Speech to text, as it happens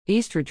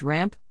Eastridge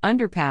Ramp,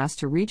 underpass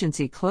to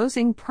Regency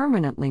closing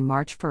permanently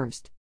March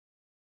 1st.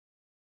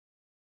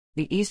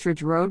 The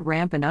Eastridge Road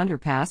ramp and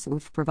underpass,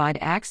 which provide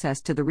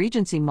access to the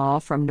Regency Mall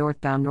from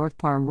northbound North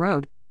Parham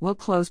Road, will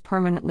close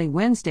permanently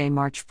Wednesday,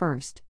 March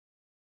 1st.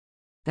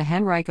 The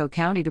Henrico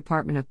County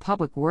Department of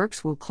Public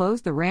Works will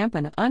close the ramp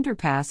and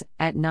underpass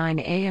at 9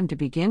 a.m. to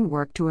begin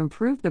work to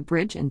improve the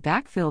bridge and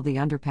backfill the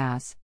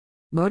underpass.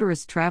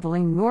 Motorists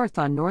traveling north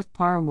on North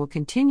Parham will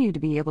continue to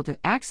be able to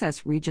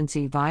access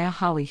Regency via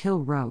Holly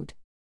Hill Road.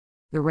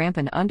 The ramp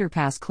and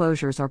underpass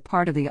closures are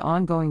part of the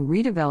ongoing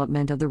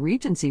redevelopment of the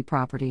Regency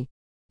property.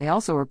 They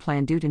also are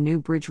planned due to new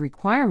bridge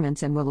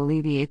requirements and will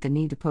alleviate the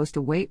need to post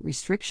a weight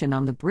restriction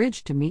on the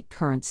bridge to meet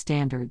current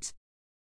standards.